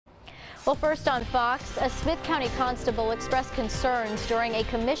Well, first on Fox, a Smith County Constable expressed concerns during a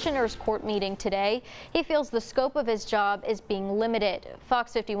commissioner's court meeting today. He feels the scope of his job is being limited.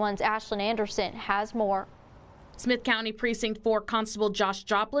 Fox 51's Ashlyn Anderson has more. Smith County Precinct 4 Constable Josh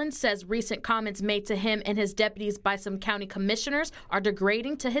Joplin says recent comments made to him and his deputies by some county commissioners are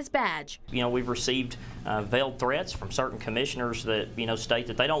degrading to his badge. We've received veiled threats from certain commissioners that, state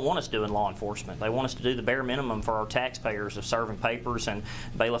that they don't want us doing law enforcement. They want us to do the bare minimum for our taxpayers of serving papers and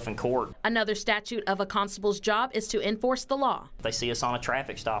bailiff in court. Another statute of a constable's job is to enforce the law. If they see us on a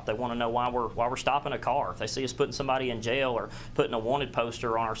traffic stop, they want to know why we're stopping a car. If they see us putting somebody in jail or putting a wanted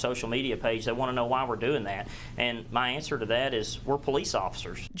poster on our social media page, they want to know why we're doing that. And my answer to that is we're police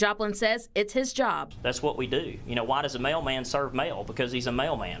officers. Joplin says it's his job. That's what we do. Why does a mailman serve mail? Because he's a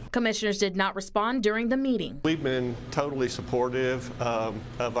mailman. Commissioners did not respond during the meeting. We've been totally supportive of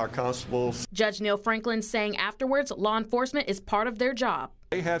our constables. Judge Neil Franklin saying afterwards law enforcement is part of their job.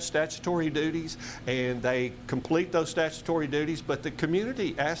 They have statutory duties and they complete those statutory duties, but the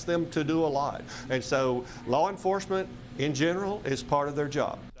community asks them to do a lot. And so law enforcement in general is part of their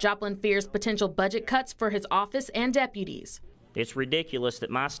job. Joplin fears potential budget cuts for his office and deputies. It's ridiculous that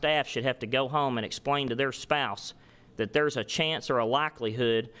my staff should have to go home and explain to their spouse that there's a chance or a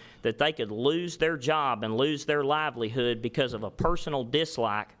likelihood that they could lose their job and lose their livelihood because of a personal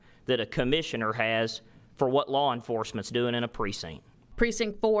dislike that a commissioner has for what law enforcement's doing in a precinct.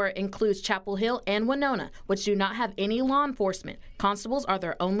 Precinct 4 includes Chapel Hill and Winona, which do not have any law enforcement. Constables are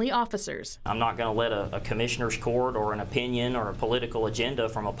their only officers. I'm not going to let a commissioner's court or an opinion or a political agenda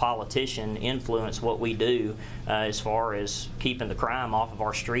from a politician influence what we do as far as keeping the crime off of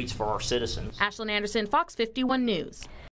our streets for our citizens. Ashlyn Anderson, Fox 51 News.